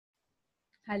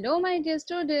Hello my dear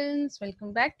students,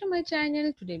 welcome back to my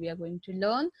channel. Today we are going to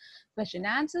learn question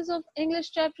answers of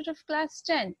English chapter of class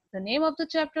 10. The name of the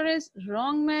chapter is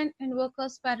Wrong Man in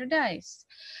Workers Paradise.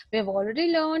 We have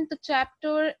already learned the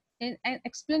chapter in an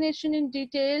explanation in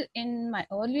detail in my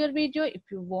earlier video. If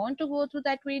you want to go through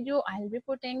that video, I'll be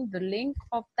putting the link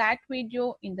of that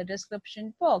video in the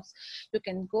description box. You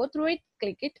can go through it,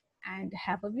 click it and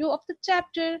have a view of the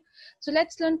chapter. So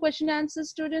let's learn question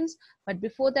answers, students. But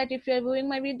before that, if you are viewing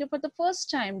my video for the first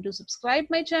time, do subscribe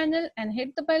my channel and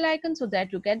hit the bell icon so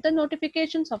that you get the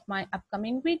notifications of my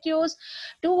upcoming videos.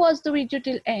 Do watch the video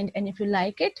till end, and if you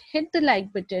like it, hit the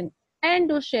like button and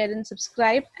do share and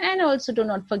subscribe, and also do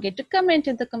not forget to comment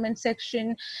in the comment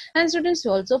section. And students,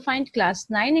 you also find class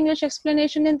 9 English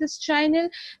explanation in this channel,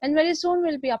 and very soon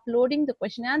we'll be uploading the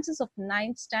question answers of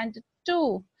 9th standard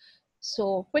 2.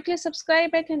 So quickly subscribe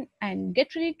button and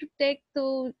get ready to take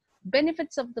the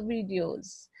benefits of the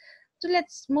videos. So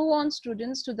let's move on,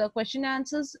 students, to the question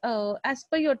answers. As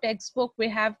per your textbook, we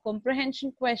have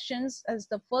comprehension questions. As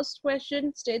the first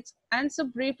question states, answer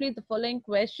briefly the following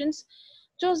questions.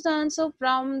 Choose the answer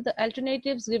from the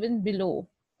alternatives given below.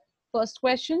 First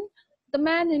question, the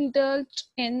man indulged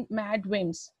in mad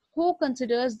whims. Who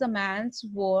considers the man's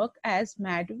work as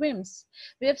mad whims?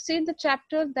 We have seen the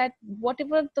chapter that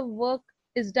whatever the work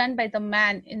is done by the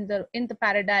man in the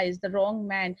paradise, the wrong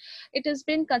man, it has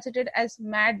been considered as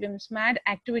mad whims, mad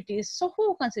activities. So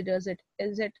who considers it?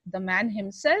 Is it the man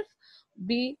himself?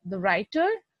 B, the writer?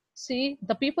 C,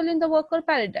 the people in the worker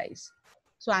paradise?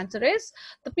 So answer is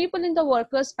the people in the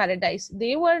workers paradise.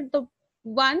 They were the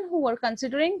one who were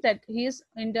considering that he is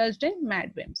indulged in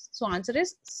mad whims. So answer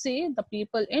is C, the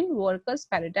people in workers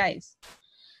paradise.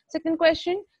 Second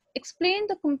question, explain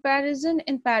the comparison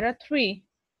in para 3.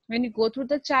 When you go through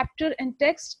the chapter and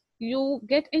text, you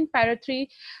get in para 3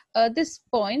 this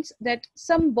points that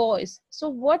some boys. So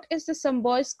what is the some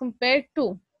boys compared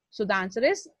to? So the answer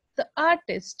is the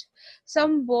artist.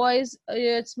 Some boys,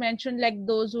 it's mentioned like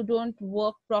those who don't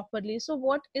work properly. So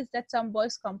what is that some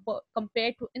boys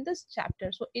compared to in this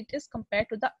chapter? So it is compared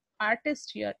to the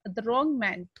artist here, the wrong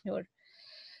man here.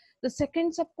 The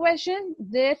second sub question,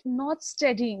 they're not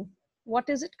studying. What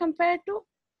is it compared to?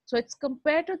 So it's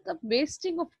compared to the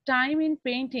wasting of time in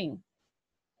painting.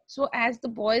 So as the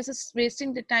boys is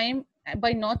wasting the time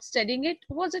by not studying it,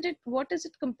 what is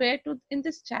it compared to in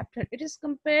this chapter? It is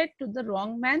compared to the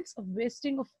wrong man's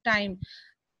wasting of time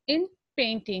in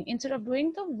painting instead of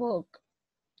doing the work.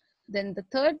 Then the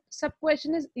third sub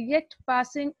question is yet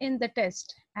passing in the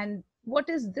test. And what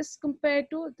is this compared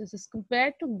to? This is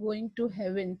compared to going to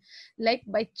heaven. Like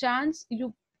by chance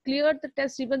you cleared the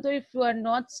test even though if you are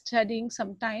not studying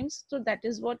sometimes. So that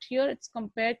is what here it's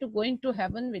compared to going to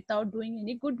heaven without doing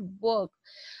any good work.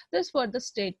 These were the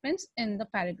statements in the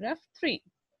paragraph 3.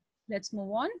 Let's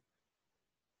move on.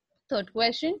 Third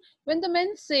question, when the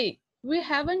men say we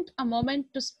haven't a moment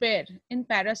to spare in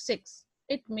para 6,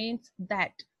 it means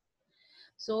that.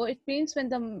 So it means when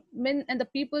the men and the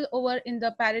people over in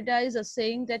the paradise are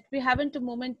saying that we haven't a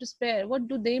moment to spare, what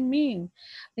do they mean?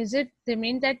 Is it they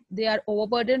mean that they are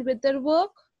overburdened with their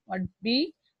work? Or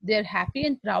B, they're happy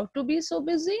and proud to be so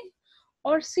busy?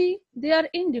 Or C, they are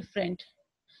indifferent?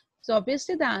 So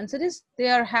obviously the answer is they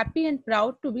are happy and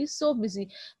proud to be so busy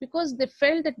because they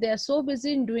felt that they are so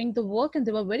busy in doing the work and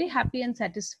they were very happy and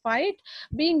satisfied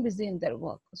being busy in their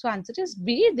work. So answer is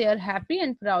B, they are happy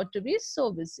and proud to be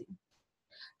so busy.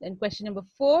 Then question number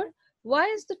 4, why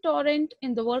is the torrent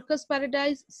in the workers'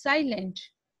 paradise silent?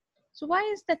 So why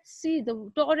is that sea,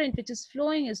 the torrent which is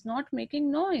flowing is not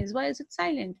making noise? Why is it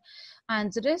silent?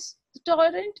 Answer is the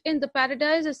torrent in the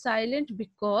paradise is silent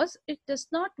because it does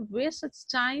not waste its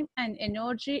time and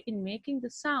energy in making the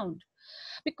sound.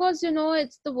 Because you know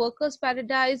it's the workers'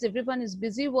 paradise, everyone is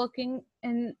busy working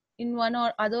in one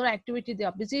or other activity, they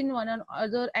are busy in one or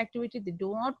other activity, they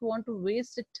do not want to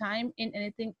waste the time in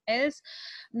anything else,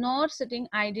 nor sitting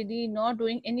idly, nor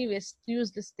doing any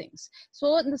useless things.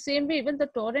 So in the same way, even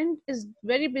the torrent is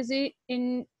very busy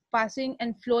in passing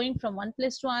and flowing from one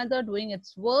place to another, doing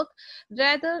its work.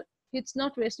 Rather, it's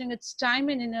not wasting its time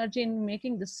and energy in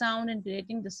making the sound and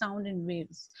creating the sound in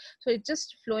waves. So it's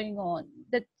just flowing on.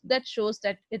 That shows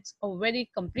that it's a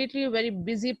completely very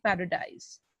busy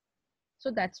paradise. So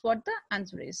that's what the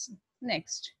answer is.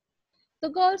 Next, the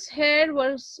girl's hair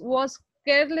was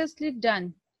carelessly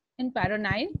done. In para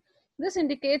 9, this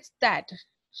indicates that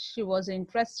she was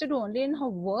interested only in her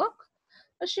work,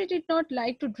 or she did not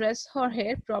like to dress her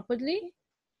hair properly,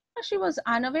 or she was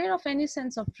unaware of any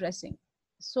sense of dressing.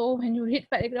 So when you read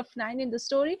paragraph 9 in the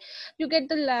story, you get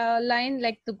the line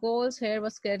like the girl's hair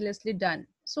was carelessly done.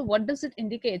 So what does it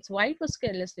indicate? Why it was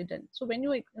carelessly done? So when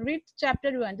you read the chapter,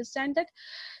 you understand that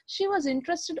she was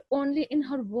interested only in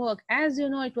her work. As you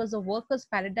know, it was a worker's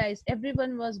paradise.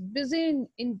 Everyone was busy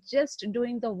in just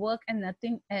doing the work and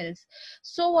nothing else.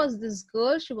 So was this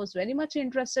girl. She was very much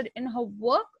interested in her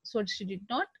work, so she did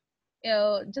not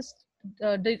just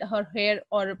did her hair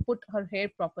or put her hair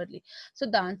properly. So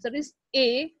the answer is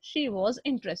A. She was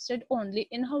interested only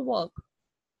in her work.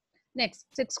 Next,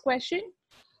 sixth question.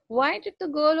 Why did the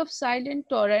girl of Silent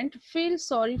Torrent feel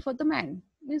sorry for the man?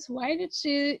 Means why did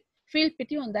she feel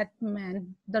pity on that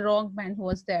man, the wrong man who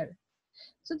was there?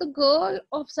 So the girl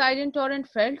of Silent Torrent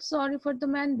felt sorry for the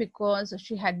man because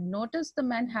she had noticed the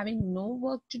man having no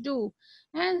work to do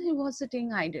and he was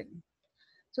sitting idle.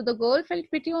 So the girl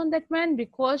felt pity on that man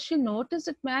because she noticed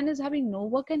that man is having no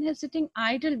work and he's sitting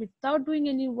idle without doing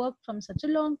any work from such a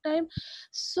long time.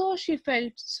 So she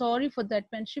felt sorry for that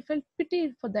man. She felt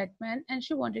pity for that man and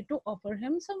she wanted to offer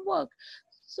him some work.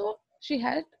 So she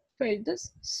had felt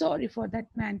this sorry for that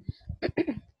man.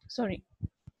 Sorry.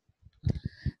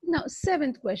 Now,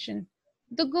 seventh question.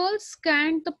 The girl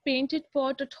scanned the painted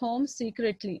pot at home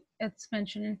secretly. It's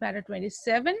mentioned in para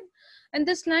 27. And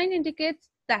this line indicates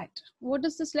that. What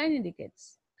does this line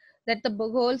indicates? That the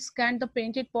girl scanned the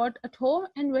painted pot at home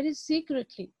and very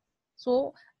secretly.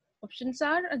 So, options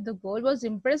are the girl was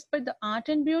impressed by the art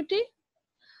and beauty.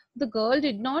 The girl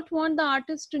did not want the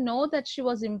artist to know that she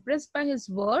was impressed by his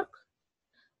work.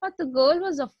 But the girl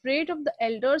was afraid of the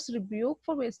elder's rebuke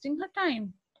for wasting her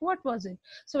time. What was it?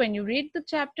 So when you read the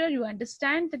chapter, you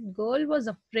understand that girl was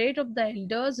afraid of the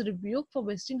elder's rebuke for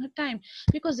wasting her time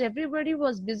because everybody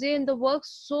was busy in the work.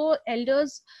 So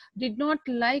elders did not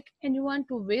like anyone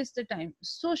to waste the time.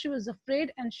 So she was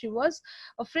afraid and she was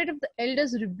afraid of the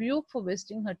elder's rebuke for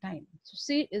wasting her time. So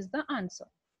C is the answer.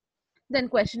 Then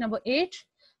question number 8.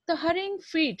 The hurrying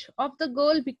feet of the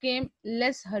girl became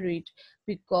less hurried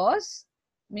because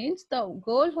means the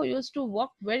girl who used to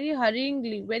walk very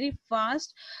hurriedly, very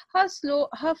fast,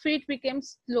 her feet became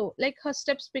slow, like her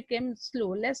steps became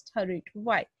slow, less hurried.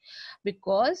 Why?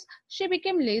 Because she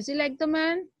became lazy like the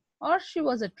man, or she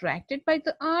was attracted by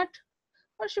the art,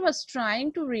 or she was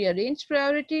trying to rearrange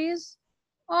priorities,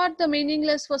 or the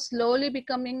meaningless was slowly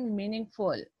becoming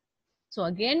meaningful. So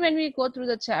again, when we go through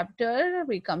the chapter,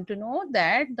 we come to know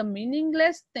that the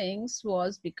meaningless things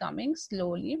was becoming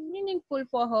slowly meaningful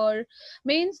for her.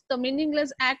 Means the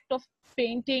meaningless act of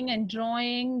painting and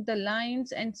drawing the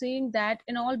lines and seeing that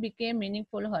and all became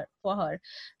meaningful for her.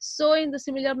 So in the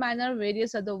similar manner,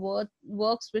 various other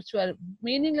works which were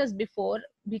meaningless before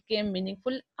became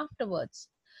meaningful afterwards.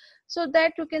 So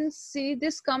that you can see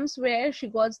this comes where she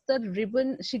gets the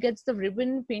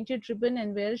ribbon, painted ribbon,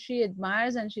 and where she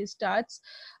admires and she starts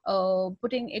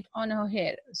putting it on her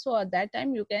hair. So at that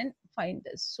time you can find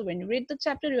this. So when you read the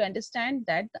chapter, you understand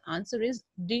that the answer is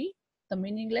D. The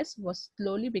meaningless was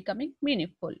slowly becoming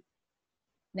meaningful.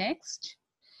 Next.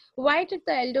 Why did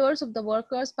the elders of the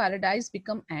workers' paradise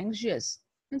become anxious?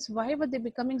 Means why were they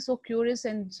becoming so curious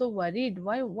and so worried?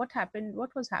 Why? What happened?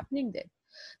 What was happening there?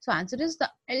 So answer is the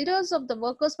elders of the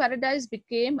workers' paradise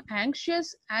became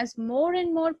anxious as more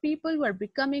and more people were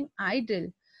becoming idle,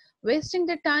 wasting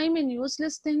their time in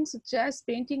useless things such as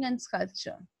painting and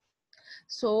sculpture.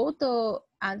 So the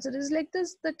answer is like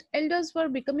this, that elders were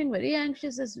becoming very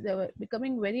anxious as they were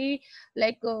becoming very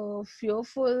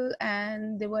fearful,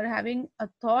 and they were having a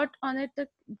thought on it that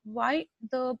why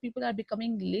the people are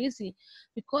becoming lazy,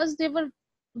 because they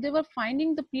were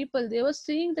finding the people, they were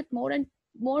seeing that more and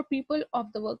more people of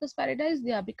the workers paradise,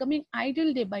 they are becoming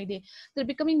idle day by day, they're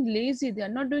becoming lazy, they are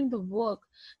not doing the work,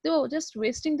 they were just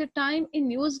wasting the time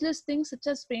in useless things such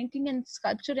as painting and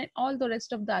sculpture and all the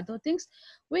rest of the other things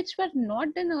which were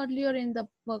not done earlier in the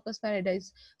workers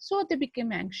paradise. So they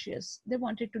became anxious, they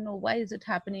wanted to know why is it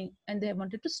happening and they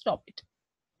wanted to stop it.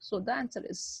 So the answer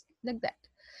is like that.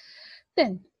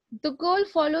 Then the girl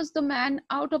follows the man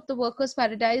out of the workers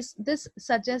paradise. This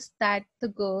suggests that the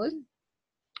girl,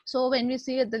 so when we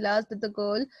see at the last that the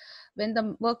girl, when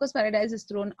the workers paradise is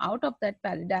thrown out of that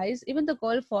paradise, even the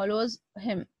girl follows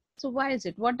him. So why is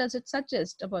it? What does it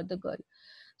suggest about the girl?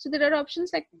 So there are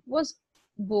options like was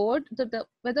bored,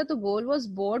 whether the girl was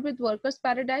bored with workers'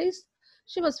 paradise,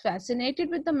 she was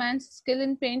fascinated with the man's skill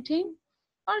in painting,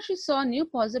 or she saw new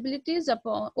possibilities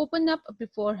open up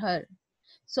before her.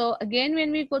 So again,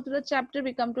 when we go through the chapter,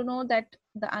 we come to know that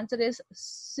the answer is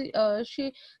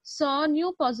she saw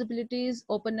new possibilities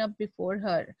open up before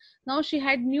her. Now she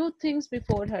had new things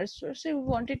before her, so she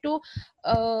wanted to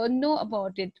know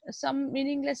about it. Some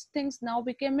meaningless things now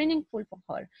became meaningful for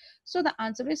her. So the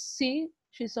answer is C.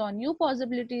 She saw new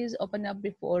possibilities open up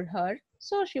before her,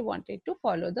 so she wanted to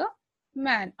follow the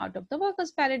man out of the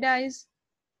workers' paradise.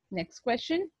 Next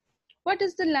question. What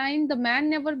does the line "the man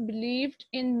never believed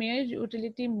in mere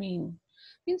utility" mean?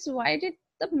 Means why did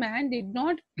the man did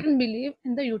not believe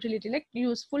in the utility, like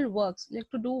useful works, like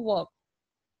to do work?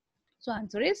 So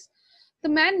answer is the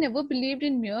man never believed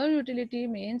in mere utility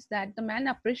means that the man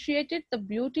appreciated the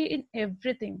beauty in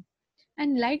everything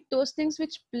and liked those things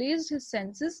which pleased his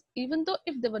senses even though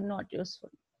if they were not useful.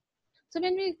 So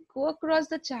when we go across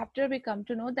the chapter, we come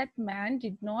to know that man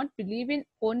did not believe in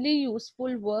only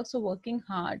useful works or working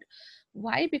hard.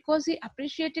 Why? Because he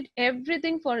appreciated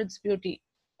everything for its beauty.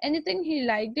 Anything he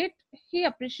liked it, he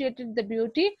appreciated the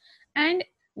beauty, and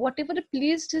whatever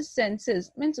pleased his senses,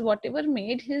 means whatever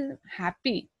made him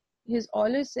happy. His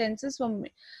all his senses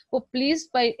were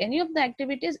pleased by any of the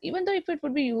activities, even though if it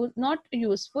would be not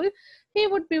useful, he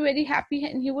would be very happy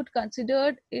and he would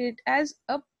consider it as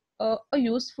a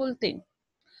useful thing.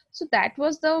 So that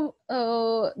was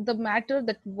the matter,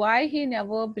 that why he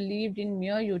never believed in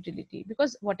mere utility,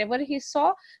 because whatever he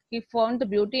saw, he found the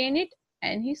beauty in it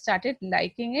and he started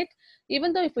liking it,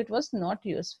 even though if it was not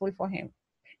useful for him.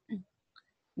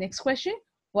 Next question.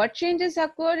 What changes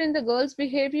occurred in the girl's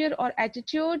behavior or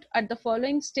attitude at the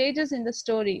following stages in the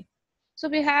story? So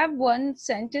we have one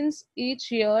sentence each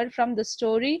here from the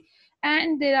story,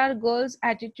 and there are girls'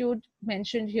 attitude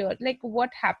mentioned here. Like what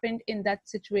happened in that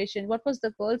situation? What was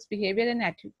the girl's behavior and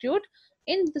attitude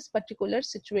in this particular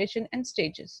situation and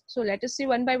stages? So let us see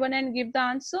one by one and give the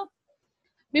answer.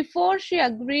 Before she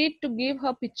agreed to give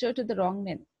her picture to the wrong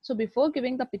man. So before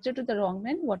giving the picture to the wrong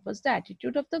man, what was the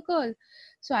attitude of the girl?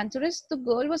 So answer is the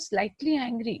girl was slightly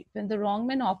angry when the wrong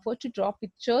man offered to draw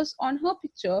pictures on her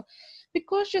picture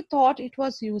because she thought it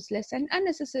was useless and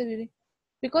unnecessary.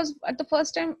 Because at the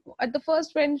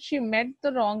first when she met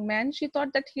the wrong man, she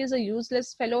thought that he is a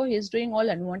useless fellow, he is doing all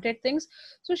unwanted things.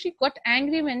 So she got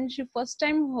angry when she first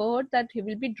time heard that he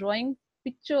will be drawing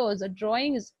pictures or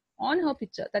drawings on her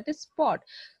picture, that is spot.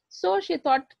 So she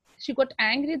thought, she got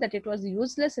angry that it was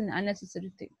useless and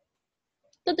unnecessary thing.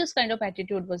 So this kind of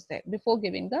attitude was there before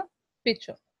giving the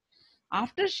picture.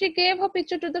 After she gave her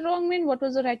picture to the wrong man, what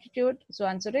was her attitude? So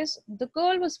answer is the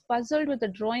girl was puzzled with the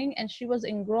drawing and she was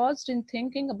engrossed in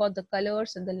thinking about the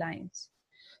colors and the lines.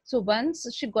 So once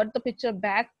she got the picture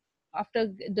back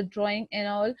after the drawing and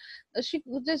all, she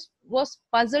just was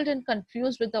puzzled and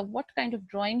confused with the what kind of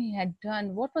drawing he had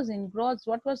done, what was engrossed,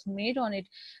 what was made on it,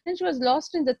 and she was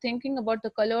lost in the thinking about the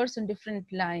colors and different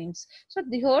lines. So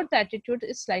her attitude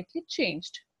is slightly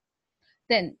changed.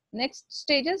 Then next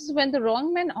stage is when the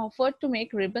wrong man offered to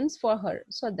make ribbons for her.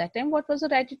 So at that time, what was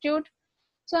her attitude?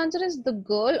 So answer is the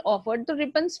girl offered the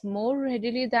ribbons more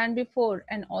readily than before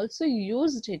and also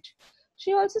used it.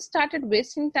 She also started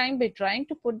wasting time by trying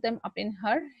to put them up in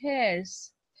her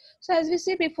hairs. So as we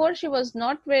see before, she was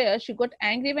not where she got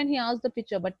angry when he asked the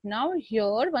picture, but now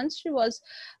here once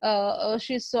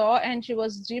she saw and she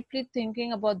was deeply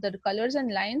thinking about the colors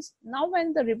and lines. Now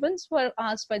when the ribbons were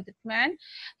asked by that man,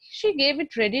 she gave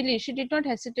it readily. She did not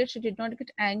hesitate. She did not get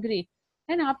angry.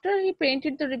 And after he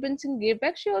painted the ribbons and gave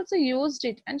back, she also used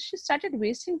it and she started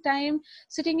wasting time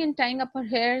sitting and tying up her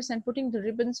hairs and putting the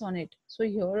ribbons on it. So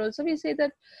here also we say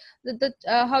that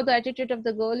how the attitude of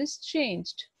the girl is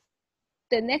changed.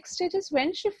 The next stage is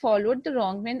when she followed the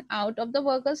wrong man out of the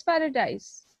workers'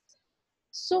 paradise.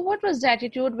 So what was the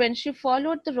attitude when she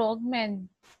followed the wrong man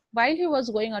while he was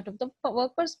going out of the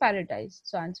workers' paradise?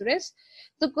 So answer is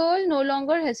the girl no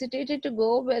longer hesitated to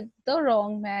go with the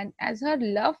wrong man as her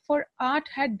love for art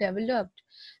had developed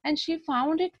and she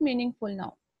found it meaningful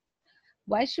now.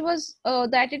 Why she was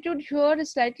the attitude here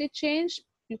is slightly changed,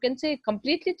 you can say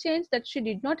completely changed, that she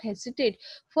did not hesitate.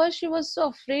 First she was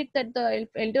so afraid that the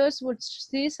elders would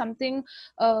see something,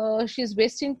 she's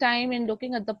wasting time in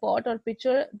looking at the pot or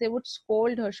picture, they would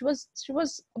scold her. She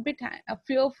was a bit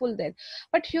fearful then,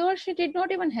 but here she did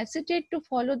not even hesitate to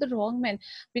follow the wrong man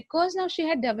because now she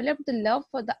had developed the love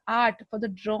for the art, for the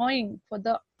drawing, for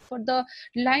the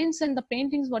lines and the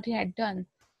paintings what he had done,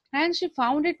 and she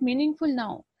found it meaningful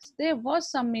now. There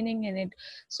was some meaning in it.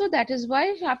 So that is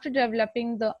why after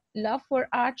developing the love for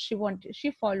art,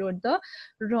 she followed the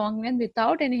wrong man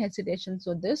without any hesitation.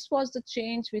 So this was the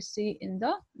change we see in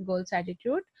the girl's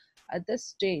attitude at this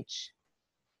stage.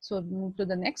 So move to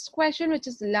the next question, which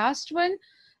is the last one.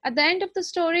 At the end of the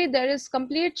story, there is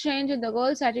complete change in the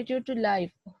girl's attitude to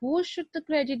life. Who should the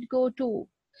credit go to?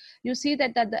 You see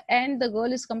that at the end the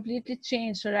girl is completely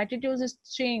changed, her attitude is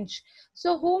changed.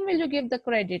 So whom will you give the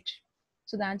credit?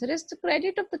 So the answer is the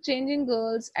credit of the changing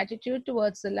girl's attitude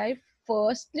towards the life.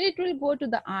 Firstly, it will go to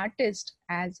the artist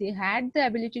as he had the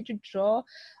ability to draw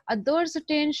others'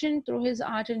 attention through his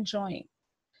art and drawing.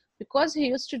 because he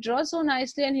used to draw so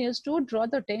nicely and he used to draw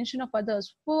the attention of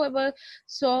others. Whoever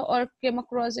saw or came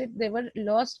across it, they were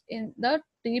lost in the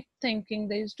deep thinking.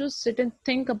 They used to sit and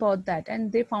think about that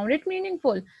and they found it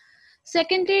meaningful.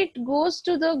 Secondly, it goes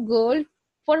to the girl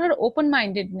for her open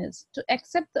mindedness to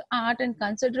accept the art and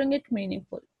considering it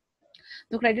meaningful.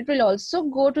 The credit will also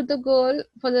go to the girl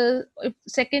for the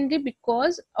secondly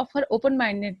because of her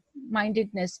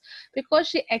mindedness, because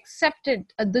she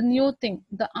accepted the new thing,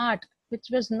 the art which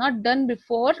was not done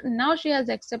before. Now she has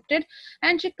accepted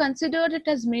and she considered it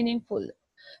as meaningful.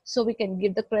 So we can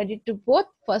give the credit to both.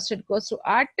 First it goes to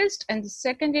artist and the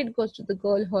second it goes to the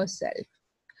girl herself.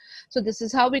 So this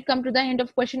is how we come to the end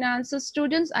of question and answers,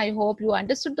 students. I hope you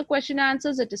understood the question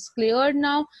answers. It is clear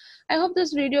now. I hope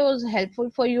this video was helpful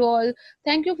for you all.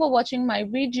 Thank you for watching my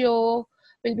video.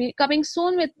 We'll be coming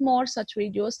soon with more such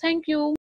videos. Thank you.